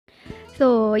So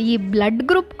ಈ blood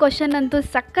group question ಅಂತೂ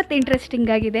ಸಖತ್ ಇಂಟ್ರೆಸ್ಟಿಂಗ್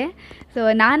ಆಗಿದೆ. ಸೊ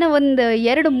ನಾನು ಒಂದು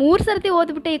 2-3 ಸರ್ತಿ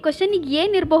ಓದ್ಬಿಟ್ಟೆ ಈ ಕ್ವಶನಿಗೆ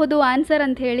ಏನಿರಬಹುದು ಆನ್ಸರ್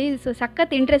ಅಂತ ಹೇಳಿ. ಸೊ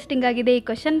ಸಖತ್ ಇಂಟ್ರೆಸ್ಟಿಂಗ್ ಆಗಿದೆ. ಈ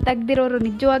ಕ್ವಶನ್ ತೆಗ್ದಿರೋರು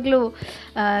ನಿಜವಾಗ್ಲೂ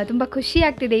ತುಂಬ ಖುಷಿ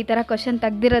ಆಗ್ತಿದೆ ಈ ಥರ ಕ್ವಶನ್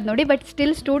ತೆಗ್ದಿರೋದು ನೋಡಿ. ಬಟ್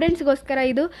ಸ್ಟಿಲ್ ಸ್ಟೂಡೆಂಟ್ಸ್ಗೋಸ್ಕರ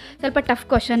ಇದು ಸ್ವಲ್ಪ ಟಫ್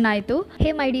ಕ್ವಶನ್ ಆಯಿತು.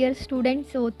 ಹೇ my dear students,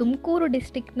 so Tumakuru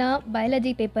ಡಿಸ್ಟ್ರಿಕ್ಟ್ನ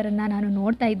biology ಪೇಪರನ್ನು ನಾನು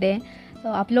ನೋಡ್ತಾ ಇದ್ದೆ.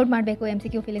 ಸೊ ಅಪ್ಲೋಡ್ ಮಾಡಬೇಕು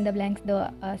MCQ fill in the ಬ್ಲ್ಯಾಂಕ್ಸ್ದು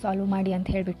solve ಮಾಡಿ ಅಂತ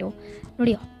ಹೇಳಿಬಿಟ್ಟು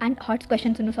ನೋಡಿ. ಆ್ಯಂಡ್ ಹಾಟ್ಸ್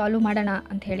ಕ್ವೆಶನ್ಸನ್ನು ಸಾಲ್ವ್ ಮಾಡೋಣ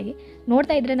ಅಂತ ಹೇಳಿ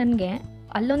ನೋಡ್ತಾ ಇದ್ದರೆ ನನಗೆ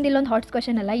ಇಲ್ಲೊಂದು ಹಾಟ್ಸ್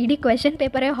ಕ್ವೆಶನ್ ಅಲ್ಲ, ಇಡೀ ಕ್ವೆಶನ್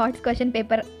ಪೇಪರೇ ಹಾಟ್ಸ್ ಕ್ವೆಶನ್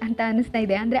ಪೇಪರ್ ಅಂತ ಅನ್ನಿಸ್ತಾ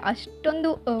ಇದೆ. ಅಂದರೆ ಅಷ್ಟೊಂದು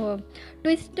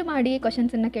ಟ್ವಿಸ್ಟ್ ಮಾಡಿ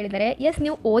ಕ್ವಶನ್ಸನ್ನು ಕೇಳಿದ್ದಾರೆ. ಎಸ್,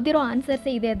 ನೀವು ಓದಿರೋ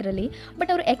ಆನ್ಸರ್ಸೇ ಇದೆ ಅದರಲ್ಲಿ,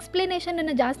 ಬಟ್ ಅವರು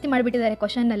ಎಕ್ಸ್ಪ್ಲನೇಷನನ್ನು ಜಾಸ್ತಿ ಮಾಡಿಬಿಟ್ಟಿದ್ದಾರೆ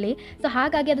ಕ್ವಶನ್ನಲ್ಲಿ. ಸೊ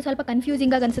ಹಾಗಾಗಿ ಅದು ಸ್ವಲ್ಪ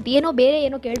ಕನ್ಫ್ಯೂಸಿಂಗಾಗಿ ಅನಿಸುತ್ತೆ. ಬೇರೆ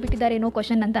ಏನೋ ಕೇಳಿಬಿಟ್ಟಿದ್ದಾರೆ ಏನೋ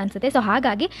ಕ್ವಶನ್ ಅಂತ ಅನಿಸುತ್ತೆ. ಸೊ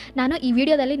ಹಾಗಾಗಿ ನಾನು ಈ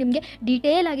ವಿಡಿಯೋದಲ್ಲಿ ನಿಮಗೆ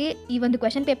ಡೀಟೇಲಾಗಿ ಈ ಒಂದು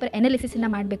ಕ್ವೆಶನ್ ಪೇಪರ್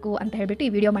ಎನಾಲಿಸಿಸನ್ನು ಮಾಡಬೇಕು ಅಂತ ಹೇಳಿಬಿಟ್ಟು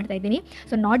ಈ ವಿಡಿಯೋ ಮಾಡ್ತಾ ಇದ್ದೀನಿ.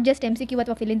 ಸೊ ನಾಟ್ ಜಸ್ಟ್ MCQ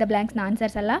ಅಥವಾ ಫಿಲ್ ಇನ್ ದ ಬ್ಲ್ಯಾಂಕ್ಸ್ನ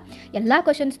ಆನ್ಸರ್ಸ್ ಅಲ್ಲ, ಎಲ್ಲ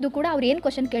ಕ್ವಶನ್ಸ್ದು ಕೂಡ ಅವ್ರು ಏನು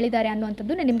ಕ್ವಶನ್ ಕೇಳಿದ್ದಾರೆ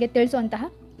ಅನ್ನುವಂಥದ್ದು ನಿಮಗೆ ತಿಳಿಸುವಂತಹ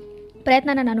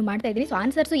ಪ್ರಯತ್ನನ ನಾನು ಮಾಡ್ತಾ ಇದ್ದೀನಿ. ಸೊ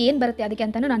ಆನ್ಸರ್ಸು ಏನು ಬರುತ್ತೆ ಅದಕ್ಕೆ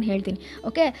ಅಂತಲೂ ನಾನು ಹೇಳ್ತೀನಿ.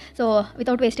 Okay, so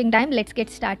without wasting time let's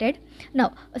get started now.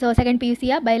 So second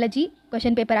PUCಯ biology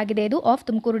question paper ಆಗಿದೆ ಇದು, of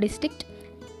Tumakuru district.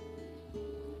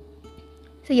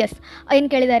 So S, ಏನು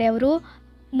ಕೇಳಿದ್ದಾರೆ ಅವರು,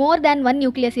 ಮೋರ್ ದ್ಯಾನ್ 1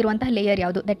 ನ್ಯೂಕ್ಲಿಯಸ್ ಇರುವಂತಹ ಲೇಯರ್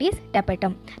ಯಾವುದು? That is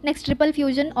tapetum. Next triple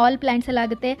fusion all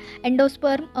ಪ್ಲಾಂಟ್ಸಲ್ಲಾಗುತ್ತೆ.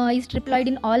 Endosperm is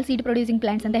triploid in all seed producing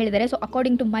plants ಅಂತ ಹೇಳಿದ್ದಾರೆ. So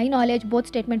according to my knowledge both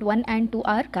statement 1 and 2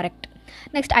 are correct.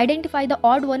 Next identify the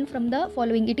odd one from the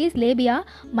following. It is ಲೇಬಿಯಾ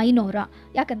ಮೈನೋರಾ.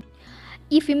 ಯಾಕಂದ್ರೆ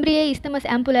ಈ ಫಿಮ್ರಿಯೇ, ಇಸ್ತಮಸ್,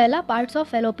 ಆ್ಯಂಪುಲಾ ಎಲ್ಲ parts of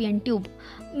fallopian tube.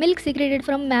 Milk ಸಿಕ್ರೆಟೆಡ್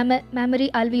from mammary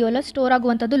ಆಲ್ವಿಯೋಲಸ್, store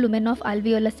ಆಗುವಂಥದ್ದು lumen of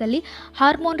ಆಲ್ವಿಯೋಲಸ್ಸಲ್ಲಿ.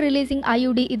 Hormone releasing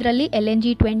IUD ಇದರಲ್ಲಿ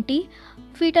LNG-20.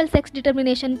 Foetal sex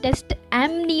determination test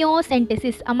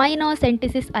amniocentesis,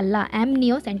 ಅಮೈನೋಸೆಂಟಿಸಿಸ್ ಅಲ್ಲ,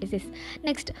 amniocentesis.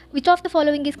 Next which of the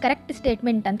following is correct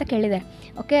statement ಅಂತ ಕೇಳಿದ್ದಾರೆ.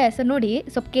 Okay, so ನೋಡಿ,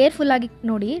 ಸ್ವಲ್ಪ ಕೇರ್ಫುಲ್ಲಾಗಿ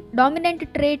ನೋಡಿ. ಡಾಮಿನೆಂಟ್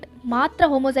ಟ್ರೇಟ್ ಮಾತ್ರ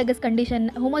homozygous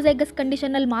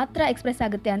ಕಂಡೀಷನಲ್ಲಿ ಮಾತ್ರ ಎಕ್ಸ್ಪ್ರೆಸ್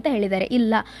ಆಗುತ್ತೆ ಅಂತ ಹೇಳಿದ್ದಾರೆ.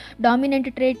 ಇಲ್ಲ,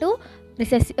 ಡಾಮಿನೆಂಟ್ ಟ್ರೇಟು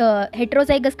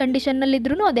ಹೆಟ್ರೋಸೈಗಸ್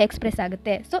ಕಂಡೀಷನ್ನಲ್ಲಿದ್ರೂ ಅದು ಎಕ್ಸ್ಪ್ರೆಸ್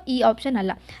ಆಗುತ್ತೆ. ಸೊ ಈ ಆಪ್ಷನ್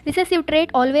ಅಲ್ಲ. Recessive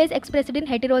trait always expressed in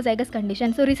heterozygous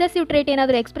condition. So recessive trait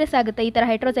ಏನಾದರೂ ಎಕ್ಸ್ಪ್ರೆಸ್ ಆಗುತ್ತೆ ಈ ಥರ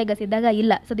ಹೆಟ್ರೋಸೈಗಸ್ ಇದ್ದಾಗ?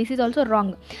 ಇಲ್ಲ. So this is also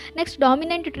wrong. Next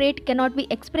dominant trait cannot be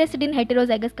expressed in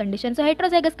heterozygous condition. So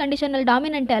heterozygous ಕಂಡೀಷನಲ್ಲಿ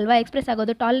dominant ಅಲ್ವಾ express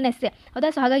ಆಗೋದು, ಟಾಲ್ನೆಸ್ಸೇ,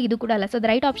 ಹೌದಾ? ಸೊ ಹಾಗಾಗಿ ಇದು ಕೂಡ ಅಲ್ಲ. So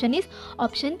the right option is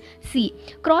option C.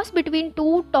 Cross between 2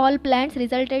 tall plants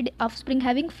resulted of spring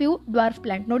having few dwarf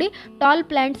plant. ನೋಡಿ, tall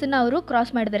ಪ್ಲಾಂಟ್ಸನ್ನು ಅವರು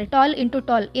cross ಮಾಡಿದ್ದಾರೆ. ಟಾಲ್ ಇಂಟು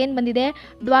ಟಾಲ್ ಏನು ಬಂದಿದೆ?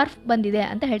 ಡ್ವಾರ್ಫ್ ಬಂದಿದೆ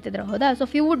ಅಂತ ಹೇಳ್ತಿದ್ರು, ಹೌದಾ? ಸೊ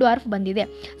ಫ್ಯೂ ಡ್ವಾರ್ಫ್ ಬಂದಿದೆ.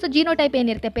 ಸೊ ಜೀನೋಟೈಪ್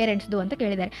ಏನಿರುತ್ತೆ ಪೇರೆಂಟ್ಸ್ದು ಅಂತ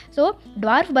ಕೇಳಿದ್ದಾರೆ. ಸೊ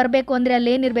ಡ್ವಾರ್ಫ್ ಬರಬೇಕು ಅಂದರೆ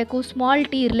ಅಲ್ಲಿ ಏನಿರಬೇಕು? ಸ್ಮಾಲ್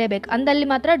ಟಿ ಇರಲೇಬೇಕು. ಅಂದಲ್ಲಿ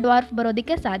ಮಾತ್ರ ಡ್ವಾರ್ಫ್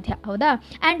ಬರೋದಕ್ಕೆ ಸಾಧ್ಯ, ಹೌದಾ?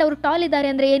 ಆ್ಯಂಡ್ ಅವರು ಟಾಲ್ ಇದ್ದಾರೆ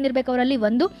ಅಂದರೆ ಏನಿರಬೇಕು? ಅವರಲ್ಲಿ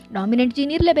ಒಂದು ಡಾಮಿನೆಂಟ್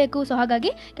ಜೀನ್ ಇರಲೇಬೇಕು. ಸೊ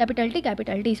ಹಾಗಾಗಿ capital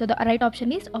T. So the right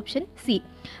option is option C.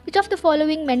 Which of the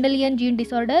following ಮೆಂಡಲಿಯನ್ gene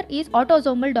disorder is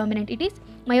autosomal dominant? It is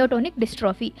myotonic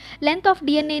dystrophy. Length of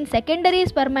DNA in secondary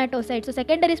ಸ್ಪರ್ಮ್ಯಾಟೋಸೈಟ್ಸ್. So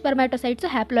secondary ಸ್ಪರ್ಮ್ಯಾಟೋಸೈಟ್ಸ್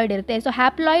haploid ಇರುತ್ತೆ. So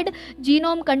haploid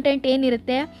genome content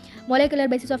ಏನಿರುತ್ತೆ? Molecular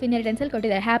basis of ಇನ್ಹೆರಿಟೆನ್ಸಲ್ಲಿ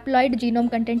ಕೊಟ್ಟಿದ್ದಾರೆ. Haploid genome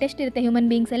content ಎಷ್ಟಿರುತ್ತೆ human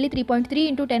ಬೀಯಿಂಗ್ಸಲ್ಲಿ? 3.3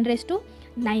 ×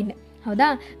 10⁹9, ಹೌದಾ?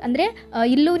 ಅಂದರೆ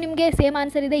ಇಲ್ಲೂ ನಿಮಗೆ same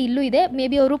answer ಇದೆ, ಇಲ್ಲೂ ಇದೆ. ಮೇ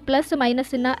ಬಿ ಅವರು ಪ್ಲಸ್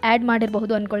ಮೈನಸ್ಸನ್ನು ಆ್ಯಡ್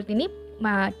ಮಾಡಿರಬಹುದು ಅಂದ್ಕೊಳ್ತೀನಿ.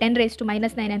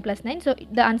 10⁻⁹9 and +9. So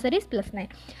the answer is +9.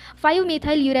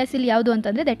 5-methyl uracil ಯಾವುದು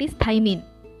ಅಂತಂದರೆ ದಟ್ ಈಸ್ ಥೈಮೀನ್.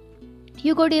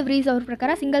 ಹ್ಯೂಗೋ ಡಿ ವ್ರೀಸ್ ಅವ್ರ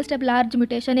ಪ್ರಕಾರ ಸಿಂಗಲ್ ಸ್ಟೆಪ್ ಲಾರ್ಜ್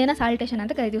ಮ್ಯುಟೇಷನ್ ಏನೋ ಸಾಲ್ಟೇಷನ್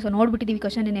ಅಂತ ಕರಿತೀವಿ. ಸೊ ನೋಡ್ಬಿಟ್ಟಿದ್ದೀವಿ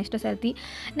ಕ್ವಶನ್ ಎಷ್ಟು ಸರ್ತಿ.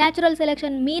 ನ್ಯಾಚುರಲ್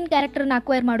ಸೆಲೆಕ್ಷನ್ ಮೀನ್ ಕ್ಯಾರೆಕ್ಟರ್ನ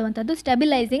ಅಕ್ವೈರ್ ಮಾಡುವಂಥದ್ದು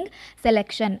stabilising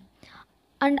selection.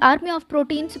 And army of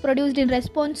proteins produced in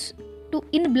response to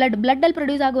in ಬ್ಲಡ್ಡಲ್ಲಿ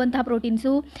produce ಆಗುವಂತಹ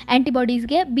ಪ್ರೋಟೀನ್ಸು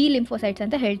ಆ್ಯಂಟಿಬಾಡೀಸ್ಗೆ ಬಿ ಲಿಂಫೋಸೈಟ್ಸ್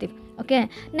ಅಂತ ಹೇಳ್ತೀವಿ. ಓಕೆ,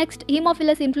 ನೆಕ್ಸ್ಟ್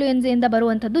ಹಿಮೋಫಿಲಸ್ ಇನ್ಫ್ಲೂಯೆನ್ಸೆಯಿಂದ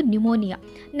ಬರುವಂಥದ್ದು ನ್ಯೂಮೋನಿಯಾ.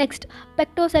 ನೆಕ್ಸ್ಟ್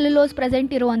ಪೆಕ್ಟೋಸೆಲ್ಯುಲೋಸ್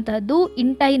ಪ್ರೆಸೆಂಟ್ ಇರುವಂಥದ್ದು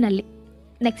ಇಂಟೈನಲ್ಲಿ.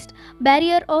 Next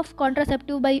barrier of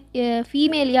contraceptive by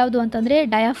female ಯಾವುದು ಅಂತಂದರೆ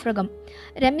ಡಯಾಫ್ರಗಮ್.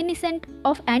 ರೆಮಿನಿಸೆಂಟ್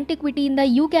ಆಫ್ ಆ್ಯಂಟಿಕ್ವಿಟಿಯಿಂದ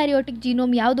ಯೂಕ್ಯಾರಿಯೋಟಿಕ್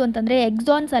ಜೀನೋಮ್ ಯಾವುದು ಅಂತಂದರೆ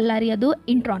ಎಕ್ಸಾನ್ಸ್ ಅಲ್ಲಾರಿ, ಅದು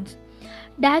introns.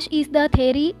 Dash is the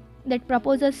theory that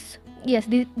proposes, S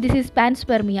this is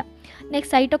ಪ್ಯಾನ್ಸ್ಪರ್ಮಿಯಾ.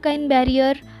 Next cytokine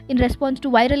barrier in response to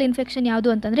viral infection ಯಾವುದು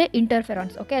ಅಂತಂದರೆ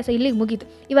ಇಂಟರ್ಫೆರಾನ್ಸ್. Okay, so ಇಲ್ಲಿಗೆ ಮುಗೀತು.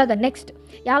 ಇವಾಗ ನೆಕ್ಸ್ಟ್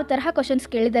ಯಾವ ತರಹ ಕ್ವಶನ್ಸ್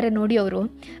ಕೇಳಿದ್ದಾರೆ ನೋಡಿ ಅವರು.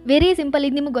 ವೆರಿ ಸಿಂಪಲ್,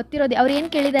 ಇದು ನಿಮ್ಗೆ ಗೊತ್ತಿರೋದು. ಅವ್ರು ಏನು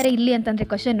ಕೇಳಿದ್ದಾರೆ ಇಲ್ಲಿ ಅಂತಂದರೆ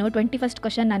ಕ್ವಶನ್ನು 21st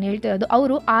ಕ್ವಶನ್ ನಾನು ಹೇಳ್ತಿರೋದು.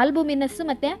 ಅವರು ಆಲ್ಬುಮಿನಸ್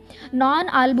ಮತ್ತು ನಾನ್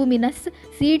ಆಲ್ಬುಮಿನಸ್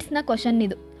ಸೀಡ್ಸ್ನ ಕ್ವಶನ್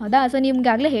ಇದು, ಹೌದಾ? ಸೊ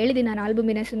ನಿಮ್ಗಾಗಲೇ ಹೇಳಿದ್ದೀನಿ ನಾನು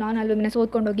ಆಲ್ಬುಮಿನಸ್ ನಾನ್ ಆಲ್ಬುಮಿನಸ್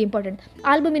ಓದ್ಕೊಂಡೋಗಿ ಇಂಪಾರ್ಟೆಂಟ್.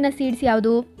 ಆಲ್ಬುಮಿನಸ್ ಸೀಡ್ಸ್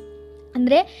ಯಾವುದು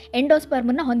ಅಂದರೆ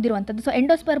ಎಂಡೋಸ್ಪರ್ಮನ್ನು ಹೊಂದಿರುವಂಥದ್ದು. So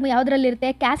endosperm ಯಾವುದರಲ್ಲಿರುತ್ತೆ?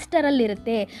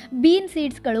 ಕ್ಯಾಸ್ಟರಲ್ಲಿರುತ್ತೆ. ಬೀನ್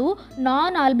ಸೀಡ್ಸ್ಗಳು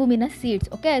ನಾನ್ ಆಲ್ಬುಮಿನಸ್ ಸೀಡ್ಸ್.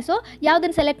 ಓಕೆ, ಸೊ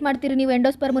ಯಾವುದನ್ನು ಸೆಲೆಕ್ಟ್ ಮಾಡ್ತೀರಿ ನೀವು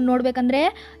ಎಂಡೋಸ್ಪರ್ಮನ್ನು ನೋಡಬೇಕಂದ್ರೆ?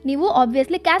 ನೀವು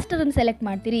ಆಬ್ವಿಯಸ್ಲಿ ಕ್ಯಾಸ್ಟರನ್ನು ಸೆಲೆಕ್ಟ್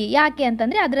ಮಾಡ್ತೀರಿ. ಯಾಕೆ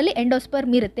ಅಂತಂದರೆ ಅದರಲ್ಲಿ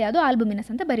ಎಂಡೋಸ್ಪರ್ಮ್ ಇರುತ್ತೆ, ಅದು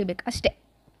ಆಲ್ಬುಮಿನಸ್ ಅಂತ ಬರೀಬೇಕು ಅಷ್ಟೇ.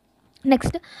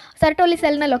 ನೆಕ್ಸ್ಟ್ ಸರ್ಟೋಲಿ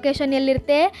ಸೆಲ್ನ ಲೊಕೇಶನ್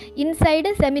ಎಲ್ಲಿರುತ್ತೆ? Inside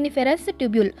ಸೆಮಿನಿಫೆರಸ್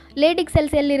tubule. ಲೇಡಿಗ್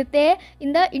ಸೆಲ್ಸ್ ಎಲ್ಲಿರುತ್ತೆ?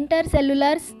 In the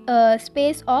intercellular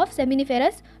space of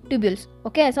ಸೆಮಿನಿಫೆರಸ್ tubules.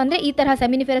 Okay, so ಅಂದರೆ ಈ ಥರ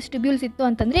ಸೆಮಿನಿಫೆರಸ್ ಟ್ಯೂಬ್ಯೂಲ್ಸ್ ಇತ್ತು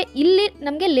ಅಂತಂದರೆ ಇಲ್ಲಿ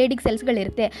ನಮಗೆ ಲೇಡಿಗ್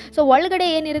ಸೆಲ್ಸ್ಗಳಿರುತ್ತೆ. ಸೊ ಒಳಗಡೆ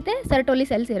ಏನಿರುತ್ತೆ, ಸರ್ಟೋಲಿ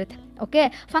ಸೆಲ್ಸ್ ಇರುತ್ತೆ. ಓಕೆ,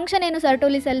 ಫಂಕ್ಷನ್ ಏನು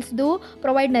ಸರ್ಟೋಲಿ ಸೆಲ್ಸ್ದು?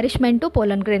 Provide nourishment to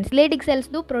pollen grains. ಲೇಡಿಗ್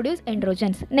ಸೆಲ್ಸ್ದು produce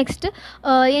ಎಂಡ್ರೋಜನ್ಸ್. Next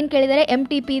ಏನು ಕೇಳಿದರೆ, ಎಮ್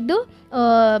ಟಿ ಪಿದು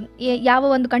ಯಾವ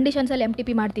ಒಂದು ಕಂಡೀಷನ್ಸಲ್ಲಿ ಎಮ್ ಟಿ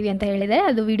ಪಿ ಮಾಡ್ತೀವಿ ಅಂತ ಹೇಳಿದರೆ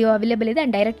ಅದು ವಿಡಿಯೋ ಅವೈಲೇಬಲ್ ಇದೆ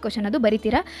ಆ್ಯಂಡ್ ಡೈರೆಕ್ಟ್ ಕ್ವಶನ್ ಅದು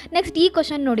ಬರೀತೀರಾ. ನೆಕ್ಸ್ಟ್ ಈ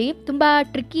ಕ್ವಶನ್ ನೋಡಿ ತುಂಬ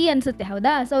ಟ್ರಿಕ್ಕಿ ಅನಿಸುತ್ತೆ,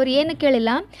 ಹೌದಾ? ಸೊ ಅವ್ರು ಏನು ಕೇಳಿಲ್ಲ,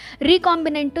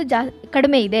 ರೀಕಾಂಬಿನೆಂಟು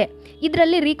ಕಡಿಮೆ ಇದೆ,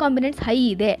 ಇದರಲ್ಲಿ ರೀಕಾಂಬಿನೆಂಟ್ಸ್ ಹೈ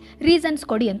ಇದೆ, ರೀಸನ್ಸ್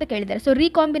ಕೊಡಿ ಅಂತ ಕೇಳಿದ್ದಾರೆ. ಸೊ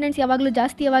ರೀಕಾಂಬಿನೆಂಟ್ಸ್ ಯಾವಾಗಲೂ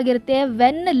ಜಾಸ್ತಿ ಯಾವಾಗಿರುತ್ತೆ?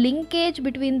 When linkage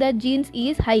between the jeans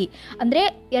is high, ಅಂದರೆ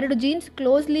ಎರಡು ಜೀನ್ಸ್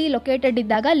ಕ್ಲೋಸ್ಲಿ ಲೊಕೇಟೆಡ್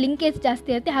ಇದ್ದಾಗ ಲಿಂಕೇಜ್ ಜಾಸ್ತಿ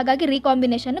ಇರುತ್ತೆ, ಹಾಗಾಗಿ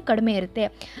ರೀಕಾಂಬಿನೇಷನ್ ಕಡಿಮೆ ಇರುತ್ತೆ.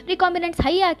 ರೀಕಾಂಬಿನೆಂಟ್ಸ್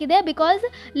ಹೈ ಹಾಕಿದೆ because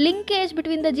linkage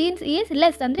between the jeans is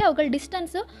less, ಅಂದರೆ ಅವುಗಳ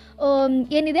ಡಿಸ್ಟೆನ್ಸು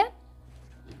ಏನಿದೆ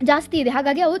ಜಾಸ್ತಿ ಇದೆ,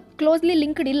 ಹಾಗಾಗಿ ಅವು ಕ್ಲೋಸ್ಲಿ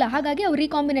ಲಿಂಕ್ಡ್ ಇಲ್ಲ, ಹಾಗಾಗಿ ಅವು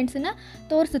ರೀಕಾಂಬಿನೆಂಟ್ಸನ್ನು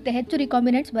ತೋರಿಸುತ್ತೆ, ಹೆಚ್ಚು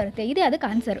ರೀಕಾಂಬಿನೆಂಟ್ಸ್ ಬರುತ್ತೆ. ಇದೇ ಅದಕ್ಕೆ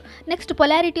answer. Next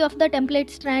polarity of the template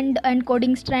strand and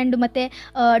coding strand, ಮತ್ತು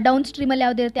ಡೌನ್ ಸ್ಟ್ರೀಮಲ್ಲಿ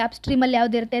ಯಾವುದಿರುತ್ತೆ, ಅಪ್ ಸ್ಟ್ರೀಮಲ್ಲಿ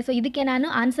ಯಾವುದಿರುತ್ತೆ. ಸೊ ಇದಕ್ಕೆ ನಾನು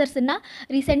ಆನ್ಸರ್ಸನ್ನು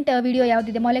ರೀಸೆಂಟ್ ವಿಡಿಯೋ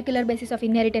ಯಾವುದಿದೆ, molecular basis of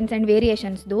inheritance and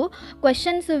ವೇರಿಯೇಷನ್ಸ್ದು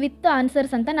questions with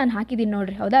answers ಅಂತ ನಾನು ಹಾಕಿದ್ದೀನಿ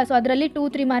ನೋಡಿರಿ, ಹೌದಾ? ಸೊ ಅದರಲ್ಲಿ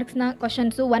 2-3 ಮಾರ್ಕ್ಸ್ನ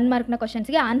ಕ್ವಶನ್ಸು, 1 ಮಾರ್ಕ್ನ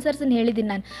ಕ್ವಶನ್ಸ್ಗೆ ಆನ್ಸರ್ಸನ್ನು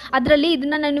ಹೇಳಿದ್ದೀನಿ ನಾನು. ಅದರಲ್ಲಿ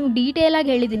ಇದನ್ನು ನಾನು ನಿಮ್ಗೆ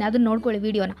ಡೀಟೇಲಾಗಿ ಹೇಳಿದ್ದೀನಿ, ಅದನ್ನು ನೋಡ್ಕೊಳ್ಳಿ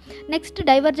ವಿಡಿಯೋನ. ನೆಕ್ಸ್ಟ್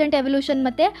ಡೈವರ್ಜೆಂಟ್ ಎವಲ್ಯೂಷನ್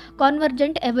ಮತ್ತು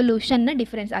ಕಾನ್ವರ್ಜೆಂಟ್ ಎವಲ್ಯೂಷನ್ನ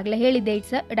ಡಿಫ್ರೆನ್ಸ್ ಆಗಲೇ ಹೇಳಿದ್ದೆ,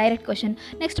 it's a direct question.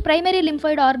 Next primary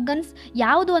lymphoid organs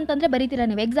ಯಾವುದು ಅಂತಂದರೆ ಬರೀತೀರಾ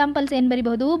ನೀವು. ಎಕ್ಸಾಂಪಲ್ಸ್ ಏನು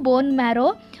ಬರಿಬಹುದು? ಬೋನ್ ಮ್ಯಾರೋ,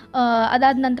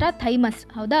 ಅದಾದ ನಂತರ ಥೈಮಸ್,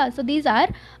 ಹೌದಾ? So these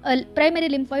are primary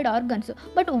lymphoid organs.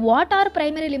 But what are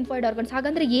primary lymphoid organs?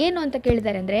 ಹಾಗಂದರೆ ಏನು ಅಂತ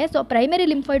ಕೇಳಿದ್ದಾರೆ ಅಂದರೆ, ಸೊ ಪ್ರೈಮರಿ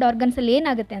ಲಿಂಫಾಯ್ಡ್ ಆರ್ಗನ್ಸಲ್ಲಿ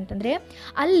ಏನಾಗುತ್ತೆ ಅಂತಂದರೆ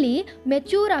ಅಲ್ಲಿ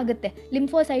ಮೆಚ್ಯೂರ್ ಆಗುತ್ತೆ,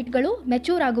 ಲಿಂಫೋಸೈಟ್ಗಳು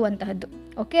mature ಆಗುವಂತಹದ್ದು.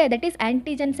 Okay, that is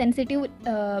antigen sensitive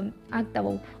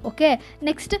ಆಗ್ತಾವೆ. ಓಕೆ,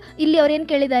 ನೆಕ್ಸ್ಟ್ ಇಲ್ಲಿ ಅವ್ರು ಏನು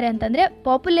ಕೇಳಿದ್ದಾರೆ ಅಂತಂದರೆ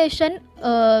ಪಾಪ್ಯುಲೇಷನ್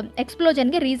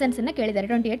ಎಕ್ಸ್ಪ್ಲೋಷನ್ಗೆ ರೀಸನ್ಸನ್ನು ಕೇಳಿದ್ದಾರೆ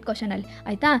 28 ಕ್ವಶನಲ್ಲಿ,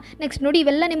 ಆಯಿತಾ? ನೆಕ್ಸ್ಟ್ ನೋಡಿ,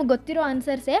 ಇವೆಲ್ಲ ನಿಮಗೆ ಗೊತ್ತಿರೋ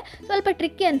ಆನ್ಸರ್ಸೇ, ಸ್ವಲ್ಪ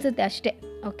ಟ್ರಿಕ್ಕಿ ಅನಿಸುತ್ತೆ ಅಷ್ಟೇ.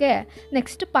 ಓಕೆ,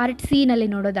 ನೆಕ್ಸ್ಟ್ ಪಾರ್ಟ್ ಸಿ ನಲ್ಲಿ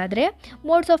ನೋಡೋದಾದರೆ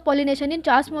modes of pollination in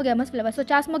ಚಾಸ್ಮೋಗ್ಯಾಮಸ್ flowers. So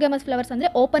ಚಾಸ್ಮೋಗ್ಯಾಮಸ್ flowers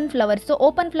ಅಂದರೆ ಓಪನ್ ಫ್ಲವರ್ಸ್. ಸೊ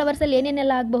ಓಪನ್ ಫ್ಲವರ್ಸಲ್ಲಿ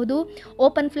ಏನೇನೆಲ್ಲ ಆಗಬಹುದು?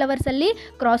 ಓಪನ್ ಫ್ಲವರ್ಸಲ್ಲಿ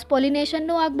ಕ್ರಾಸ್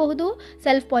ಪಾಲಿನೇಷನ್ನು ಆಗಬಹುದು,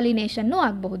 ಸೆಲ್ಫ್ ಪಾಲಿನೇಷನ್ನು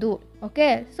ಆಗಬಹುದು. ಓಕೆ,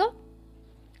 ಸೊ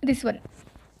ದಿಸ್ ಒನ್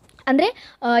ಅಂದರೆ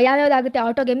ಯಾವ್ಯಾವುದಾಗುತ್ತೆ?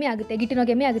 ಆಟೋಗೆಮಿ ಆಗುತ್ತೆ,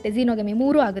 ಗಿಟಿನೋಗೆಮಿ ಆಗುತ್ತೆ, ಝೀನೋಗೆಮಿ,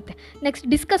 3 ಆಗುತ್ತೆ. ನೆಕ್ಸ್ಟ್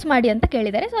ಡಿಸ್ಕಸ್ ಮಾಡಿ ಅಂತ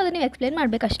ಕೇಳಿದ್ದಾರೆ, ಸೊ ಅದನ್ನು ನೀವು ಎಕ್ಸ್ಪ್ಲೇನ್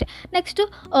ಮಾಡಬೇಕಷ್ಟೇ. ನೆಕ್ಸ್ಟು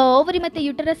ಓವರಿ ಮತ್ತು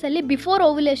ಯುಟರಸಲ್ಲಿ ಬಿಫೋರ್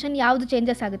ಓವ್ಯುಲೇಷನ್ ಯಾವುದು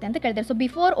ಚೇಂಜಸ್ ಆಗುತ್ತೆ ಅಂತ ಕೇಳಿದ್ದಾರೆ. ಸೊ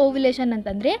ಬಿಫೋರ್ ಓವ್ಯುಲೇಷನ್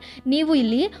ಅಂತಂದರೆ ನೀವು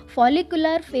ಇಲ್ಲಿ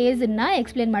ಫಾಲಿಕ್ಯುಲರ್ ಫೇಸನ್ನು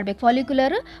ಎಕ್ಸ್ಪ್ಲೇನ್ ಮಾಡಬೇಕು.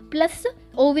 ಫಾಲಿಕ್ಯುಲರ್ ಪ್ಲಸ್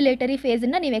ಓವ್ಯುಲೇಟರಿ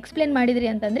ಫೇಸನ್ನು ನೀವು ಎಕ್ಸ್ಪ್ಲೇನ್ ಮಾಡಿದ್ರಿ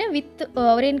ಅಂತಂದರೆ ವಿತ್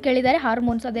ಅವ್ರೇನು ಕೇಳಿದ್ದಾರೆ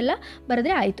ಹಾರ್ಮೋನ್ಸ್ ಅದೆಲ್ಲ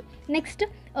ಬರೆದ್ರೆ ಆಯಿತು. ನೆಕ್ಸ್ಟ್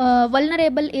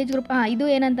ವಲ್ನರೇಬಲ್ ಏಜ್ ಗ್ರೂಪ್, ಇದು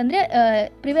ಏನಂತಂದರೆ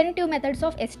ಪ್ರಿವೆಂಟಿವ್ ಮೆಥಡ್ಸ್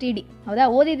ಆಫ್ STD, ಹೌದಾ?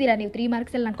 ಓದಿದ್ದೀರಾ ನೀವು 3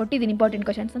 ಮಾರ್ಕ್ಸಲ್ಲಿ ನಾನು ಕೊಟ್ಟಿದ್ದೀನಿ ಇಂಪಾರ್ಟೆಂಟ್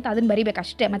ಕ್ವಶನ್ಸ್ ಅಂತ, ಅದನ್ನು ಬರೀಬೇಕು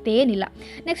ಅಷ್ಟೇ, ಮತ್ತೆ ಏನಿಲ್ಲ.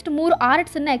 ನೆಕ್ಸ್ಟ್ 3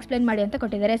 ಆರ್ಟ್ಸನ್ನು ಎಕ್ಸ್ಪ್ಲೇನ್ ಮಾಡಿ ಅಂತ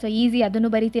ಕೊಟ್ಟಿದ್ದಾರೆ, ಸೊ ಈಸಿ,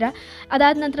 ಅದನ್ನು ಬರೀತೀರಾ.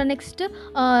 ಅದಾದ ನಂತರ ನೆಕ್ಸ್ಟ್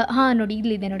ನೋಡಿ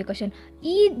ಇಲ್ಲಿದೆ ನೋಡಿ ಕ್ವಶನ್,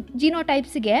 ಈ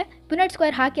ಜಿನೋಟೈಪ್ಸ್ಗೆ ಪುನೆಟ್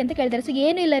ಸ್ಕ್ವೇರ್ ಹಾಕಿ ಅಂತ ಕೇಳಿದ್ದಾರೆ. ಸೊ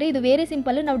ಏನೂ ಇಲ್ಲ ರೀ, ಇದು ವೆರಿ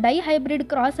ಸಿಂಪಲ್. ನಾವು ಡೈ ಹೈಬ್ರಿಡ್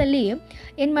ಕ್ರಾಸಲ್ಲಿ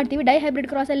ಏನು ಮಾಡ್ತೀವಿ? ಡೈ ಹೈಬ್ರಿಡ್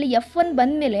ಕ್ರಾಸಲ್ಲಿ F1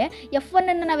 ಬಂದಮೇಲೆ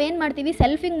F1ಅನ್ನು ನಾವು ಏನು ಮಾಡ್ತೀವಿ?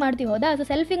 ಸೆಲ್ಫಿಂಗ್ ಮಾಡ್ತೀವಿ, ಹೌದಾ? ಸೊ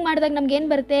ಸೆಲ್ಫಿಂಗ್ ಮಾಡಿದಾಗ ನಮ್ಗೆ ಏನು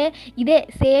ಬರುತ್ತೆ? ಇದೇ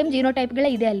ಸೇಮ್ ಜಿನೋಟೈಪ್ಗಳೇ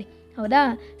ಇದೆ ಅಲ್ಲಿ, ಹೌದಾ?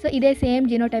 ಸೊ ಇದೇ ಸೇಮ್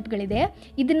ಜಿನೋಟೈಪ್ಗಳಿದೆ.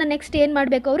 ಇದನ್ನು ನೆಕ್ಸ್ಟ್ ಏನು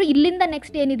ಮಾಡಬೇಕು ಅವರು? ಇಲ್ಲಿಂದ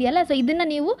ನೆಕ್ಸ್ಟ್ ಏನಿದೆಯಲ್ಲ, ಸೊ ಇದನ್ನು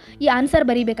ನೀವು ಈ ಆನ್ಸರ್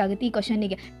ಬರೀಬೇಕಾಗುತ್ತೆ ಈ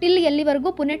ಕ್ವಶನಿಗೆ. ಟಿಲ್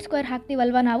ಎಲ್ಲಿವರೆಗೂ ಪುನೆಟ್ ಸ್ಕ್ವೇರ್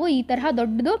ಹಾಕ್ತೀವಲ್ವ ನಾವು ಈ ತರಹ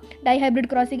ದೊಡ್ಡದು ಡೈ ಹೈಬ್ರಿಡ್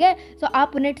ಕ್ರಾಸಿಗೆ, ಸೊ ಆ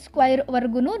ಪುನೆಟ್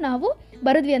ಸ್ಕ್ವೇರ್ವರೆಗೂ ನಾವು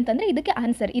ಬರೆದ್ವಿ ಅಂತಂದರೆ ಇದಕ್ಕೆ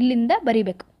ಆನ್ಸರ್ ಇಲ್ಲಿಂದ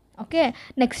ಬರೀಬೇಕು. Okay,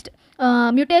 next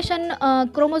mutation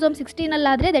chromosome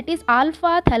 16ಅಲ್ಲಾದರೆ that is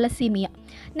alpha thalassaemia.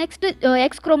 Next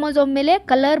X chromosome ಮೇಲೆ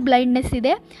ಕಲರ್ ಬ್ಲೈಂಡ್ನೆಸ್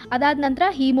ಇದೆ, ಅದಾದ ನಂತರ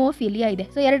ಹೀಮೋಫಿಲಿಯಾ ಇದೆ.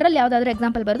 ಸೊ ಎರಡರಲ್ಲಿ ಯಾವುದಾದ್ರೂ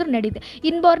ಎಕ್ಸಾಂಪಲ್ ಬರೆದ್ರು ನಡೀತೆ.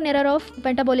 ಇನ್ಬೋರ್ನ್ ಎರರ್ ಆಫ್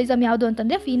ಪೆಂಟಬೋಲಿಸಮ್ ಯಾವುದು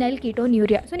ಅಂತಂದರೆ ಫಿನೈಲ್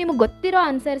ಕೀಟೋನ್ಯೂರಿಯಾ. ಸೊ ನಿಮಗೆ ಗೊತ್ತಿರೋ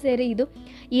ಆನ್ಸರ್ ಸೇರಿ ಇದು,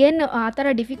 ಏನು ಆ ಥರ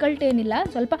ಡಿಫಿಕಲ್ಟ್ ಏನಿಲ್ಲ,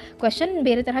 ಸ್ವಲ್ಪ ಕ್ವಶನ್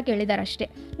ಬೇರೆ ತರಹ ಕೇಳಿದ್ದಾರೆ ಅಷ್ಟೇ.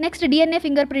 ನೆಕ್ಸ್ಟ್ DNA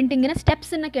ಫಿಂಗರ್ ಪ್ರಿಂಟಿಂಗಿನ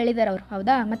ಸ್ಟೆಪ್ಸನ್ನು ಕೇಳಿದ್ದಾರೆ ಅವರು,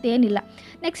 ಹೌದಾ? ಮತ್ತೇನಿಲ್ಲ.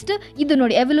 ನೆಕ್ಸ್ಟ್ ಇದು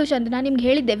ನೋಡಿ ಎವಲ್ಯೂಷನ್, ನಾನು ನಿಮ್ಗೆ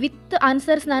ಹೇಳಿದ್ದೆ ವಿತ್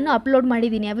ಆನ್ಸರ್ಸ್ ನಾನು ಅಪ್ಲೋಡ್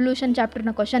ಮಾಡಿದ್ದೀನಿ ಎವಲ್ಯೂಷನ್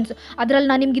ಚಾಪ್ಟರ್ನ ಕ್ವಶನ್ಸ್. ಅದರಲ್ಲಿ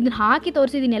ನಾನು ನಿಮ್ಗೆ ಇದನ್ನು ಹಾಕಿ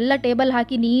ತೋರಿಸಿದ್ದೀನಿ, ಎಲ್ಲ ಟೇಬಲ್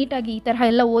ಹಾಕಿ ನೀಟಾಗಿ ಈ ತರಹ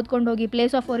ಎಲ್ಲ ಓದ್ಕೊಂಡು ಹೋಗಿ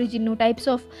place of ಒರಿಜಿನ್ನು, types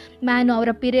of man, ಅವರ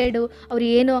ಪೀರಿಯಡು, ಅವ್ರು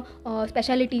ಏನು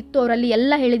ಸ್ಪೆಷಾಲಿಟಿ ಇತ್ತು ಅವರಲ್ಲಿ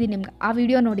ಎಲ್ಲ ಹೇಳಿದ್ದೀನಿ ನಿಮ್ಗೆ, ಆ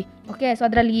ವಿಡಿಯೋ ನೋಡಿ. ಓಕೆ, ಸೊ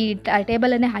ಅದರಲ್ಲಿ ಈ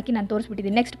ಟೇಬಲನ್ನೇ ಹಾಕಿ ನಾನು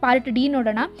ತೋರಿಸ್ಬಿಟ್ಟಿದ್ದೀನಿ. ನೆಕ್ಸ್ಟ್ ಪಾರ್ಟ್ ಡಿ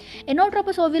ನೋಡೋಣ.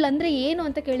 ಎನೋಟ್ರೋಪಸ್ ಓವಿಲ್ ಅಂದರೆ ಏನು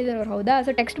ಅಂತ ಕೇಳಿದ್ದಾರೆ ಅವ್ರು, ಹೌದಾ?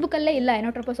 ಸೊ ಟೆಕ್ಸ್ಟ್ ಬುಕ್ಕಲ್ಲೇ ಇಲ್ಲ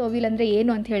ಎನೋಟ್ರೋಪಸ್ ಓವಿಲ್ ಅಂದರೆ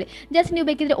ಏನು ಅಂತ ಹೇಳಿ. ಜಸ್ಟ್ ನೀವು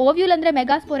ಬೇಕಿದ್ರೆ ಓವ್ಯೂಲ್ ಅಂದರೆ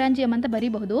ಮೆಗಾಸ್ಪೊರಾಂಜಿಯಮ್ ಅಂತ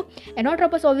ಬರೀಬಹುದು.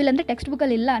 ಎನೋಟ್ರೋಪಸ್ ಓವಿಲ್ ಅಂದರೆ ಟೆಕ್ಸ್ಟ್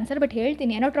ಬುಕ್ಕಲ್ಲಿ ಇಲ್ಲ ಆನ್ಸರ್, ಬಟ್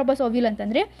ಹೇಳ್ತೀನಿ. ಎನೋಟ್ರೋಪಸ್ ಓವ್ಯೂಲ್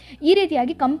ಅಂತಂದರೆ ಈ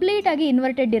ರೀತಿಯಾಗಿ ಕಂಪ್ಲೀಟಾಗಿ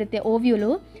ಇನ್ವರ್ಟೆಡ್ ಇರುತ್ತೆ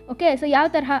ಓವ್ಯೂಲು. ಓಕೆ, ಸೊ ಯಾವ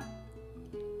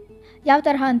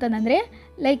ತರಹ ಅಂತಂದರೆ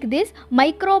ಲೈಕ್ ದಿಸ್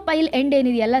ಮೈಕ್ರೋಪೈಲ್ ಎಂಡ್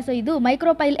ಏನಿದೆಯಲ್ಲ, ಸೊ ಇದು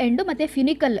ಮೈಕ್ರೋಪೈಲ್ ಎಂಡು ಮತ್ತು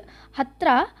ಫಿನಿಕಲ್ ಹತ್ರ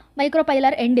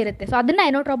ಮೈಕ್ರೋಪೈಲರ್ ಎಂಡ್ ಇರುತ್ತೆ. ಸೊ ಅದನ್ನು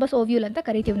ಎನೋಟ್ರೋಪಸ್ ಓವ್ಯೂಲ್ ಅಂತ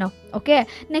ಕರಿತೀವಿ ನಾವು. Okay,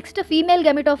 next female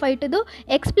ಗೆಮಿಟೋಫೈಟ್ದು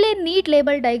explain neat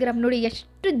label diagram. ನೋಡಿ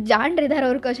ಎಷ್ಟು ಜಾಣ್ರಿದ್ದಾರೆ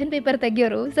ಅವರು ಕ್ವಶನ್ ಪೇಪರ್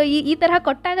ತೆಗಿಯೋರು. ಸೊ ಈ ತರಹ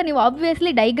ಕೊಟ್ಟಾಗ ನೀವು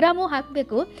ಆಬ್ವಿಯಸ್ಲಿ ಡೈಗ್ರಾಮು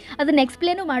ಹಾಕಬೇಕು, ಅದನ್ನು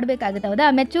ಎಕ್ಸ್ಪ್ಲೇನು ಮಾಡಬೇಕಾಗುತ್ತೆ, ಹೌದಾ?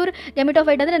 ಮೆಚೂರ್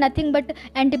ಗೆಮಿಟೋಫೈಟ್ ಅಂದರೆ nothing but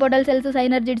ಆ್ಯಂಟಿಪೋಡಲ್ cells,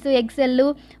 ಸೈನರ್ಜಿಡ್ಸು, egg cell,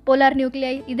 polar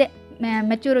nuclei ಇದೆ.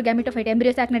 ಮೆಚೂರ್ ಗ್ಯಾಮಿಟೋಫೈಟ್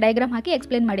ಎಂಬ್ರಿಯೋ ಸ್ಯಾಕ್ನ ಡಯಾಗ್ರಾಮ್ ಹಾಕಿ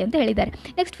ಎಕ್ಸ್ಪ್ಲೇನ್ ಮಾಡಿ ಅಂತ ಹೇಳಿದ್ದಾರೆ.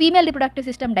 Next female reproductive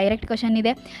system direct question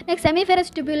ಇದೆ. ನೆಕ್ಸ್ಟ್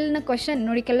ಸೆಮಿಫೆರಸ್ ಟ್ಯೂಬ್ಯೂಲ್ನ ಕ್ವಶನ್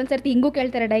ನೋಡಿ, ಕೆಲವೊಂದು ಸರ್ತಿ ಹಿಂಗೂ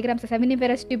ಕೇಳ್ತಾರೆ ಡಯಾಗ್ರಾಮ್ಸ್.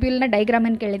 ಸೆಮಿಫೆರಸ್ ಟ್ಯೂಬ್ಯೂಲ್ನ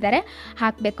ಡಯಾಗ್ರಾಮನ್ನು ಕೇಳಿದ್ದಾರೆ,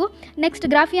 ಹಾಕಬೇಕು. ನೆಕ್ಸ್ಟ್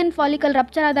ಗ್ರಾಫಿಯನ್ ಫಾಲಿಕಲ್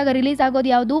ರಪ್ಚರ್ ಆದಾಗ ರಿಲೀಸ್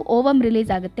ಆಗೋದು ಯಾವುದು? ಓವಮ್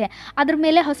ರಿಲೀಸ್ ಆಗುತ್ತೆ. ಅದ್ರ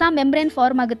ಮೇಲೆ ಹೊಸ ಮೆಂಬ್ರೇನ್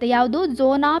ಫಾರ್ಮ್ ಆಗುತ್ತೆ, ಯಾವುದು?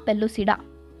 ಝೋನಾ ಪೆಲ್ಲುಸಿಡಾ.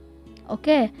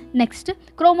 ಓಕೆ. ನೆಕ್ಸ್ಟ್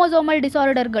ಕ್ರೋಮೋಸೋಮಲ್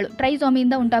ಡಿಸಾರ್ಡರ್ಗಳು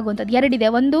ಟ್ರೈಸೋಮಿಯಿಂದ ಉಂಟಾಗುವಂಥದ್ದು ಎರಡಿದೆ.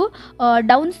 ಒಂದು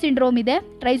ಡೌನ್ ಸಿಂಡ್ರೋಮ್ ಇದೆ,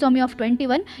 ಟ್ರೈಸೋಮಿ ಆಫ್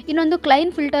 21. ಇನ್ನೊಂದು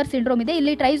ಕ್ಲೈನ್ ಫಿಲ್ಟರ್ ಸಿಂಡ್ರೋಮ್ ಇದೆ.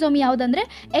 ಇಲ್ಲಿ ಟ್ರೈಸೋಮಿ ಯಾವುದಂದರೆ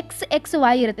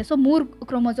XXY ಇರುತ್ತೆ. ಸೊ 3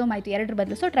 ಕ್ರೋಮೋಸೋಮ್ ಆಯಿತು, 2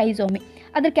 ಬದಲು. ಸೊ ಟ್ರೈಸೋಮಿ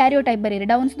ಅದ್ರ ಕ್ಯಾರಿಯೋಟೈಪ್ ಬರೀರಿ.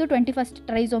 ಡೌನ್ಸ್ದು 21st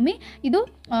ಟ್ರೈಸೋಮಿ, ಇದು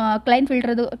ಕ್ಲೈನ್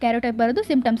ಫಿಲ್ಟರ್ದು ಕ್ಯಾರಿಯೋಟೈಪ್ ಬರೋದು,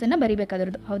 ಸಿಂಪ್ಟಮ್ಸನ್ನು ಬರೀಬೇಕು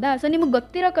ಅದರದ್ದು. ಹೌದಾ? ಸೊ ನಿಮಗೆ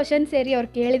ಗೊತ್ತಿರೋ ಕ್ವಶನ್ ಸೇರಿ ಅವ್ರು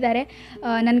ಕೇಳಿದ್ದಾರೆ.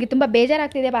 ನನಗೆ ತುಂಬ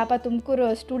ಬೇಜಾರಾಗ್ತಿದೆ ಪಾಪ ತುಮಕೂರು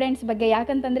ಸ್ಟೂಡೆಂಟ್ಸ್ ಬಗ್ಗೆ.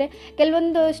 ಯಾಕಂತಂದರೆ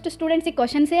ಕೆಲವೊಂದಷ್ಟು ಸ್ಟೂಡೆಂಟ್ಸಿಗೆ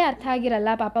ಕ್ವಶನ್ಸೇ ಅರ್ಥ ಆಗಿರಲ್ಲ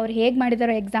ಪಾಪ, ಅವ್ರು ಹೇಗೆ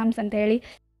ಮಾಡಿದಾರೋ ಎಕ್ಸಾಮ್ಸ್ ಅಂತ ಹೇಳಿ.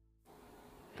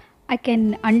 I can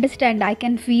understand, I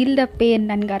can feel the pain.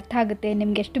 ನನಗೆ ಅರ್ಥ ಆಗುತ್ತೆ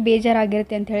ನಿಮ್ಗೆ ಎಷ್ಟು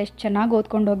ಬೇಜಾರಾಗಿರುತ್ತೆ ಅಂತ ಹೇಳಿ, ಎಷ್ಟು ಚೆನ್ನಾಗಿ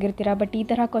ಓದ್ಕೊಂಡು ಹೋಗಿರ್ತೀರ. ಬಟ್ ಈ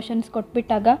ಥರ ಕ್ವಶನ್ಸ್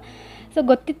ಕೊಟ್ಬಿಟ್ಟಾಗ ಸೊ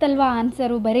ಗೊತ್ತಿತ್ತಲ್ವ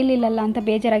ಆನ್ಸರು, ಬರೀಲಿಲ್ಲಲ್ಲ ಅಂತ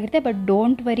ಬೇಜಾರಾಗಿರುತ್ತೆ. ಬಟ್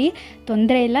ಡೋಂಟ್ ವರಿ,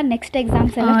 ತೊಂದರೆ ಇಲ್ಲ. ನೆಕ್ಸ್ಟ್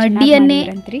ಎಕ್ಸಾಮ್ಸ್ ಎಲ್ಲ DNA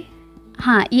ಅಂತ್ರಿ.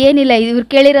 ಹಾಂ, ಏನಿಲ್ಲ, ಇವ್ರು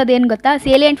ಕೇಳಿರೋದು ಏನು ಗೊತ್ತಾ?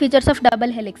 Salient features of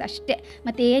double helix ಅಷ್ಟೇ,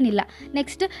 ಮತ್ತು ಏನಿಲ್ಲ.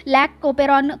 ನೆಕ್ಸ್ಟ್ ಲ್ಯಾಕ್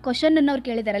ಓಪೆರಾನ್ ಕ್ವಶನನ್ನು ಅವ್ರು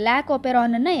ಕೇಳಿದ್ದಾರೆ. ಲ್ಯಾಕ್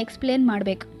ಓಪೆರಾನನ್ನು ಎಕ್ಸ್ಪ್ಲೇನ್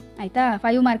ಮಾಡಬೇಕು, ಆಯಿತಾ?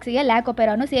 5 ಮಾರ್ಕ್ಸಿಗೆ lac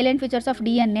ಓಪೆರಾನು, salient features of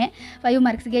DNA 5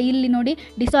 ಮಾರ್ಕ್ಸಿಗೆ. ಇಲ್ಲಿ ನೋಡಿ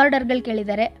ಡಿಸಾರ್ಡರ್ಗಳು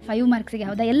ಕೇಳಿದ್ದಾರೆ 5 ಮಾರ್ಕ್ಸಿಗೆ.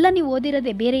 ಹೌದಾ? ಎಲ್ಲ ನೀವು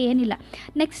ಓದಿರೋದೇ, ಬೇರೆ ಏನಿಲ್ಲ.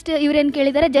 ನೆಕ್ಸ್ಟ್ ಇವ್ರೇನು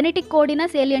ಕೇಳಿದ್ದಾರೆ? Genetic ಕೋಡಿನ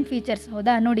salient features.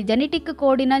 ಹೌದಾ? ನೋಡಿ, genetic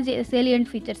ಕೋಡಿನ salient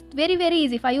features very very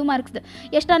easy. 5 ಮಾರ್ಕ್ಸ್ದು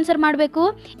ಎಷ್ಟು ಆನ್ಸರ್ ಮಾಡಬೇಕು?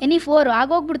 ಎನಿ 4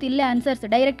 ಆಗೋಗ್ಬಿಡ್ತು ಇಲ್ಲೇ ಆನ್ಸರ್ಸ್.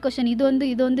 ಡೈರೆಕ್ಟ್ ಕ್ವಶನ್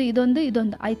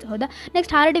ಇದೊಂದು ಆಯಿತು. ಹೌದಾ?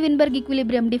 ನೆಕ್ಸ್ಟ್ ಹಾರ್ಡಿ ವಿನ್ಬರ್ಗ್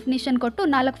ಈಕ್ವಿಲಿಬ್ರಿಯಮ್ ಡಿಫಿನಿಷನ್ ಕೊಟ್ಟು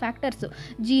 4 ಫ್ಯಾಕ್ಟರ್ಸು,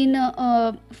 ಜೀನ್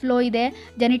ಫ್ಲೋ ಇದೆ,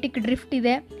 ಜೆನೆಟಿಕ್ ಡ್ರಿಫ್ಟ್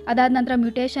ಇದೆ, ಅದಾದ ನಂತರ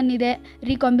ಮ್ಯೂಟೇಷನ್ ಇದೆ,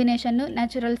 ರೀಕಾಂಬಿನೇಷನ್ನು,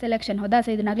 ನ್ಯಾಚುರಲ್ ಸೆಲೆಕ್ಷನ್. ಹೌದಾ? ಸೊ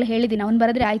ಇದನ್ನಾಗಲೇ ಹೇಳಿದ್ದೀನಿ, ಅವ್ನು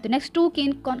ಬರೆದ್ರೆ ಆಯಿತು. Next 2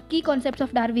 key concepts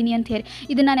of ಡಾರ್ವಿನಿಯನ್ theory.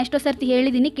 ಇದನ್ನು ನಾನು ಎಷ್ಟೋ ಸರ್ತಿ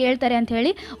ಹೇಳಿದ್ದೀನಿ, ಕೇಳ್ತಾರೆ ಅಂತ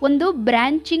ಹೇಳಿ. ಒಂದು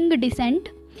ಬ್ರ್ಯಾಂಚಿಂಗ್ ಡಿಸೆಂಟ್,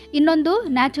 ಇನ್ನೊಂದು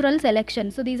natural selection.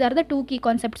 So these are the 2 key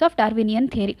concepts of ಡಾರ್ವಿನಿಯನ್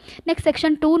theory. Next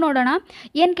section 2 ನೋಡೋಣ.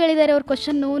 ಏನು ಕೇಳಿದ್ದಾರೆ ಅವ್ರ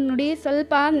ಕ್ವಶನ್ನು ನೋಡಿ.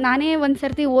 ಸ್ವಲ್ಪ ನಾನೇ ಒಂದು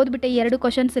ಸರ್ತಿ ಓದ್ಬಿಟ್ಟೆ ಈ 2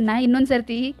 ಕ್ವಶನ್ಸನ್ನು, ಇನ್ನೊಂದು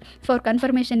ಸರ್ತಿ ಫಾರ್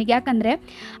ಕನ್ಫರ್ಮೇಷನಿಗೆ. ಯಾಕಂದರೆ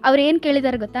ಅವ್ರು ಏನು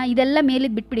ಕೇಳಿದ್ದಾರೆ ಗೊತ್ತಾ? ಇದೆಲ್ಲ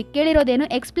ಮೇಲಿದ್ದು ಬಿಟ್ಬಿಡಿ. ಕೇಳಿರೋದೇನು?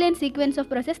 Explain sequence of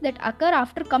process that occur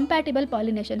after compatible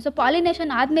pollination. So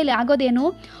pollination ಆದಮೇಲೆ ಆಗೋದೇನು?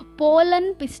 Pollen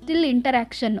pistil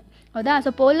interaction. ಹೌದಾ?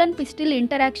 ಸೊ ಪೋಲನ್ ಪಿಸ್ಟಿಲ್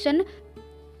ಇಂಟರಾಕ್ಷನ್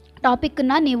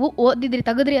ಟಾಪಿಕ್ನ ನೀವು ಓದಿದ್ರಿ,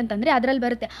 ತೆಗೆದ್ರಿ ಅಂತಂದರೆ ಅದರಲ್ಲಿ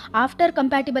ಬರುತ್ತೆ. ಆಫ್ಟರ್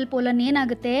ಕಂಪ್ಯಾಟಿಬಲ್ ಪೋಲನ್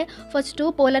ಏನಾಗುತ್ತೆ? First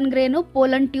pollen ಗ್ರೇನು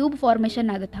pollen tube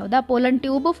formation ಆಗುತ್ತೆ. ಹೌದಾ? ಪೋಲನ್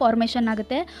ಟ್ಯೂಬ್ ಫಾರ್ಮೇಷನ್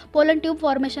ಆಗುತ್ತೆ. ಪೋಲನ್ ಟ್ಯೂಬ್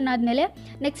ಫಾರ್ಮೇಷನ್ ಆದಮೇಲೆ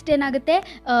ನೆಕ್ಸ್ಟ್ ಏನಾಗುತ್ತೆ?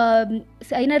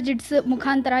 ಸೈನರ್ಜಿಡ್ಸ್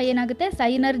ಮುಖಾಂತರ ಏನಾಗುತ್ತೆ?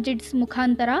 ಸೈನರ್ಜಿಡ್ಸ್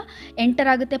ಮುಖಾಂತರ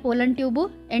ಎಂಟರ್ ಆಗುತ್ತೆ ಪೋಲನ್ ಟ್ಯೂಬು.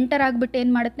 ಎಂಟರ್ ಆಗಿಬಿಟ್ಟು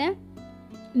ಏನು ಮಾಡುತ್ತೆ?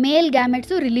 ಮೇಲ್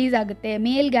ಗ್ಯಾಮೆಟ್ಸು ರಿಲೀಸ್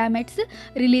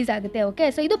ಆಗುತ್ತೆ. ಓಕೆ,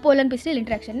 ಸೊ ಇದು ಪೋಲನ್ ಪಿಸ್ಟಿಲ್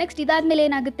ಇಂಟ್ರಾಕ್ಷನ್. ನೆಕ್ಸ್ಟ್ ಇದಾದಮೇಲೆ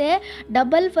ಏನಾಗುತ್ತೆ?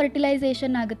 ಡಬಲ್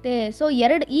ಫರ್ಟಿಲೈಸೇಷನ್ ಆಗುತ್ತೆ. ಸೊ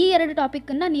ಈ ಎರಡು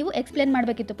ಟಾಪಿಕನ್ನು ನೀವು ಎಕ್ಸ್ಪ್ಲೇನ್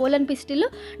ಮಾಡಬೇಕಿತ್ತು. ಪೋಲನ್ ಪಿಸ್ಟಿಲ್,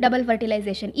 ಡಬಲ್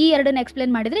ಫರ್ಟಿಲೈಸೇಷನ್, ಈ ಎರಡನ್ನ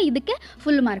ಎಕ್ಸ್ಪ್ಲೇನ್ ಮಾಡಿದರೆ ಇದಕ್ಕೆ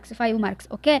full marks, 5 marks.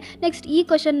 Okay. Next ಈ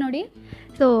ಕ್ವಶನ್ ನೋಡಿ.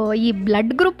 ಸೊ ಈ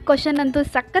ಬ್ಲಡ್ ಗ್ರೂಪ್ ಕ್ವಶನ್ ಅಂತೂ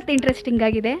ಸಖತ್ ಇಂಟ್ರೆಸ್ಟಿಂಗ್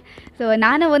ಆಗಿದೆ. ಸೊ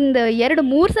ನಾನು ಒಂದು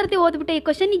 2-3 ಸರ್ತಿ ಓದ್ಬಿಟ್ಟೆ ಈ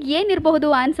ಕ್ವಶನಿಗೆ ಏನಿರಬಹುದು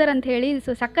ಆನ್ಸರ್ ಅಂತ ಹೇಳಿ.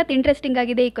 ಸೊ ಸಖತ್ ಇಂಟ್ರೆಸ್ಟಿಂಗ್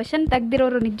ಆಗಿದೆ. ಈ ಕ್ವಶನ್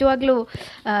ತೆಗ್ದಿರೋರು ನಿಜವಾಗ್ಲೂ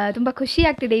ತುಂಬ ಖುಷಿ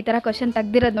ಆಗ್ತಿದೆ ಈ ಥರ ಕ್ವಶನ್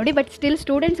ತೆಗ್ದಿರೋದು ನೋಡಿ. ಬಟ್ ಸ್ಟಿಲ್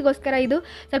ಸ್ಟೂಡೆಂಟ್ಸ್ಗೋಸ್ಕರ ಇದು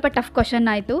ಸ್ವಲ್ಪ ಟಫ್ ಕ್ವಶನ್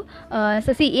ಆಯಿತು.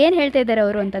 ಸೊ ಏನು ಹೇಳ್ತಾ ಇದ್ದಾರೆ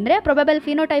ಅವರು ಅಂತಂದರೆ, ಪ್ರೊಬಬಲ್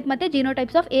ಫಿನೋಟೈಪ್ ಮತ್ತು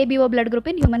ಜಿನೋಟೈಪ್ಸ್ of ABO blood group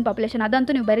in human population.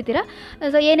 ಅದಂತೂ ನೀವು ಬರೀತೀರಾ.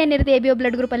 ಸೊ ಏನೇನಿರುತ್ತೆ ABO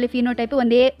ಬ್ಲಡ್ ಗ್ರೂಪಲ್ಲಿ? ಫಿನೋಟೈಪು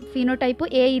ಒಂದು ಫಿನೋಟೈಪು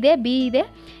A ಇದೆ, B ಇದೆ,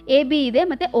 AB ಇದೆ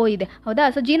ಮತ್ತು O ಇದೆ. ಹೌದಾ?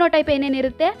 So genotype ಏನೇನಿರುತ್ತೆ?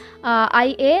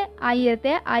 IA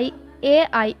ಇರುತ್ತೆ,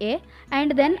 IA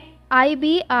ಆ್ಯಂಡ್ ದೆನ್ IB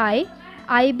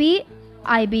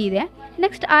ಇದೆ.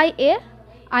 ನೆಕ್ಸ್ಟ್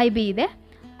IB ಇದೆ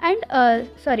ಆ್ಯಂಡ್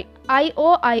IO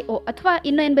ಅಥವಾ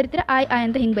ಇನ್ನೂ ಏನು ಬರೀತೀರಾ? I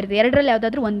ಅಂತ ಹಿಂಗೆ ಬರೀತೀರಾ. ಎರಡರಲ್ಲಿ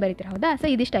ಯಾವುದಾದ್ರೂ ಒಂದು ಬರೀತೀರಾ. ಹೌದಾ? ಸೊ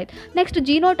ಇದಿಷ್ಟ ಆಯಿತು. Next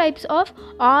ಜಿನೋಟೈಪ್ಸ್ of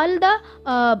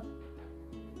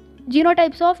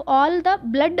all the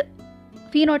blood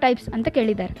phenotypes ಅಂತ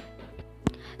ಕೇಳಿದ್ದಾರೆ.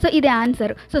 ಸೊ ಇದೆ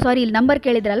ಆನ್ಸರು. ಸೊ ಸಾರಿ, ಇಲ್ಲಿ number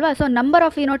ಕೇಳಿದ್ರಲ್ವಾ? So number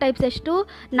of phenotypes ಎಷ್ಟು?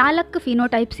 4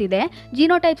 ಫಿನೋಟೈಪ್ಸ್ ಇದೆ.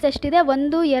 ಜಿನೋಟೈಪ್ಸ್ ಎಷ್ಟಿದೆ?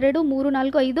 1 2 3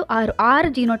 4 5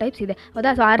 6 ಜಿನೋಟೈಪ್ಸ್ ಇದೆ.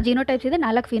 ಹೌದಾ? ಸೊ 6 ಜಿನೋಟೈಪ್ಸ್ ಇದೆ,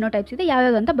 4 ಫಿನೋಟೈಪ್ಸ್ ಇದೆ.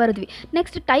 ಯಾವ್ಯಾವುದು ಅಂತ ಬರೆದ್ವಿ.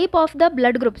 Next type of the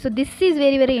blood group. So this is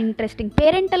very very interesting.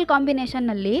 Parental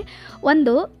ಕಾಂಬಿನೇಷನ್ನಲ್ಲಿ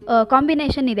ಒಂದು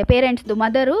ಕಾಂಬಿನೇಷನ್ ಇದೆ, ಪೇರೆಂಟ್ಸ್ದು,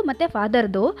 ಮದರು ಮತ್ತು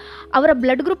ಫಾದರ್ದು. ಅವರ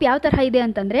ಬ್ಲಡ್ ಗ್ರೂಪ್ ಯಾವ ತರಹ ಇದೆ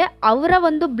ಅಂತಂದರೆ, ಅವರ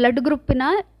ಒಂದು ಬ್ಲಡ್ ಗ್ರೂಪಿನ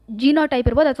ಜೀನೋಟೈಪ್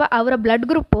ಇರ್ಬೋದು ಅಥವಾ ಅವರ ಬ್ಲಡ್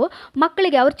ಗ್ರೂಪು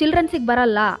ಮಕ್ಕಳಿಗೆ, ಅವ್ರ ಚಿಲ್ಡ್ರನ್ಸಿಗೆ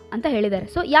ಬರಲ್ಲ ಅಂತ ಹೇಳಿದ್ದಾರೆ.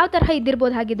 ಸೊ ಯಾವ ತರಹ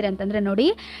ಇದ್ದಿರ್ಬೋದು ಹಾಗಿದ್ರೆ ಅಂತಂದರೆ ನೋಡಿ,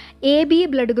 AB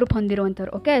blood group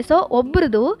ಹೊಂದಿರುವಂಥವ್ರು. Okay, so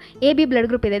ಒಬ್ರದ್ದು AB blood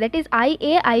group ಇದೆ, ದಟ್ ಈಸ್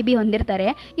IB ಹೊಂದಿರ್ತಾರೆ.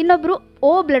 ಇನ್ನೊಬ್ಬರು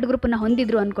O ಬ್ಲಡ್ ಗ್ರೂಪನ್ನು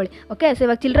ಹೊಂದಿದ್ರು ಅಂದ್ಕೊಳ್ಳಿ. ಓಕೆ, ಸೊ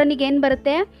ಇವಾಗ ಚಿಲ್ಡ್ರನಿಗೆ ಏನು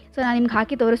ಬರುತ್ತೆ? ಸೊ ನಾನು ನಿಮ್ಗೆ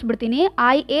ಹಾಕಿ ತೋರಿಸ್ಬಿಡ್ತೀನಿ.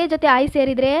 ಐ ಎ ಜೊತೆ ಐ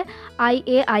ಸೇರಿದರೆ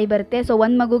ಐ ಬರುತ್ತೆ. ಸೊ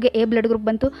ಒಂದು ಮಗುಗೆ ಎ ಬ್ಲಡ್ ಗ್ರೂಪ್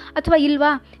ಬಂತು, ಅಥವಾ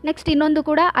ಇಲ್ವಾ. ನೆಕ್ಸ್ಟ್ ಇನ್ನೊಂದು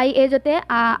ಕೂಡ ಐ ಎ ಜೊತೆ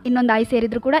ಇನ್ನೊಂದು ಐ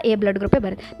ಸೇರಿದ್ರು ಕೂಡ ಎ ಬ್ಲಡ್ ಗ್ರೂಪೇ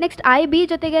ಬರುತ್ತೆ. ನೆಕ್ಸ್ಟ್ ಐ ಬಿ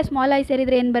ಜೊತೆಗೆ ಸ್ಮಾಲ್ ಐ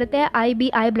ಸೇರಿದರೆ ಏನು ಬರುತ್ತೆ,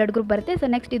 ಐ ಬ್ಲಡ್ ಗ್ರೂಪ್ ಬರುತ್ತೆ. ಸೊ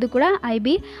ನೆಕ್ಸ್ಟ್ ಇದು ಕೂಡ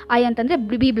ಐ ಅಂತಂದರೆ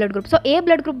B blood group. So A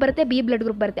blood group ಬರುತ್ತೆ, ಬಿ ಬ್ಲಡ್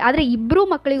ಗ್ರೂಪ್ ಬರುತ್ತೆ. ಆದರೆ ಇಬ್ಬರು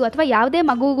ಮಕ್ಕಳಿಗೂ ಅಥವಾ ಯಾವುದೇ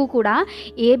ಮಗುವಿಗೂ ಕೂಡ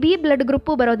ಎ ಬಿ ಬ್ಲಡ್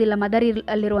ಗ್ರೂಪು ಬರೋದಿಲ್ಲ. ಮದರ್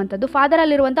ಅಲ್ಲಿರುವಂಥದ್ದು,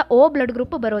 ಫಾದರಲ್ಲಿರುವಂಥ ಓ ಬ್ಲಡ್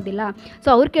ಗ್ರೂಪು ಬರೋದಿಲ್ಲ. ಸೊ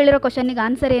ಅವ್ರು ಕೇಳಿರೋ ಕ್ವಶನ್ನಿಗೆ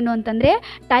ಆನ್ಸರ್ ಏನು ಅಂತಂದರೆ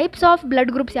ಟೈಪ್ಸ್ ಆಫ್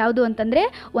ಬ್ಲಡ್ ಗ್ರೂಪ್ಸ್ ಯಾವುದು ಅಂತಂದರೆ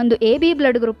ಒಂದು ಎ ಬಿ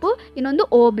ಬ್ಲಡ್ ಗ್ರೂಪು, ಇನ್ನೊಂದು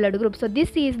ಓ blood group. So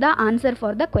this is the answer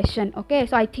for the question. Okay,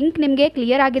 so I think ನಿಮಗೆ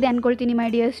ಕ್ಲಿಯರ್ ಆಗಿದೆ ಅಂದ್ಕೊಳ್ತೀನಿ ಮೈ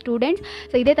ಡಿಯರ್ ಸ್ಟೂಡೆಂಟ್ಸ್.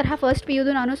 ಸೊ ಇದೇ ತರಹ ಫಸ್ಟ್ ಪಿ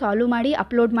ಯುದು ನಾನು ಸಾಲ್ವ್ ಮಾಡಿ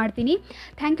ಅಪ್ಲೋಡ್ ಮಾಡ್ತೀನಿ.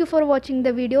 Thank you for watching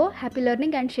the video. Happy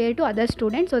learning and share to other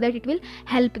students so that it will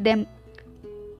help them.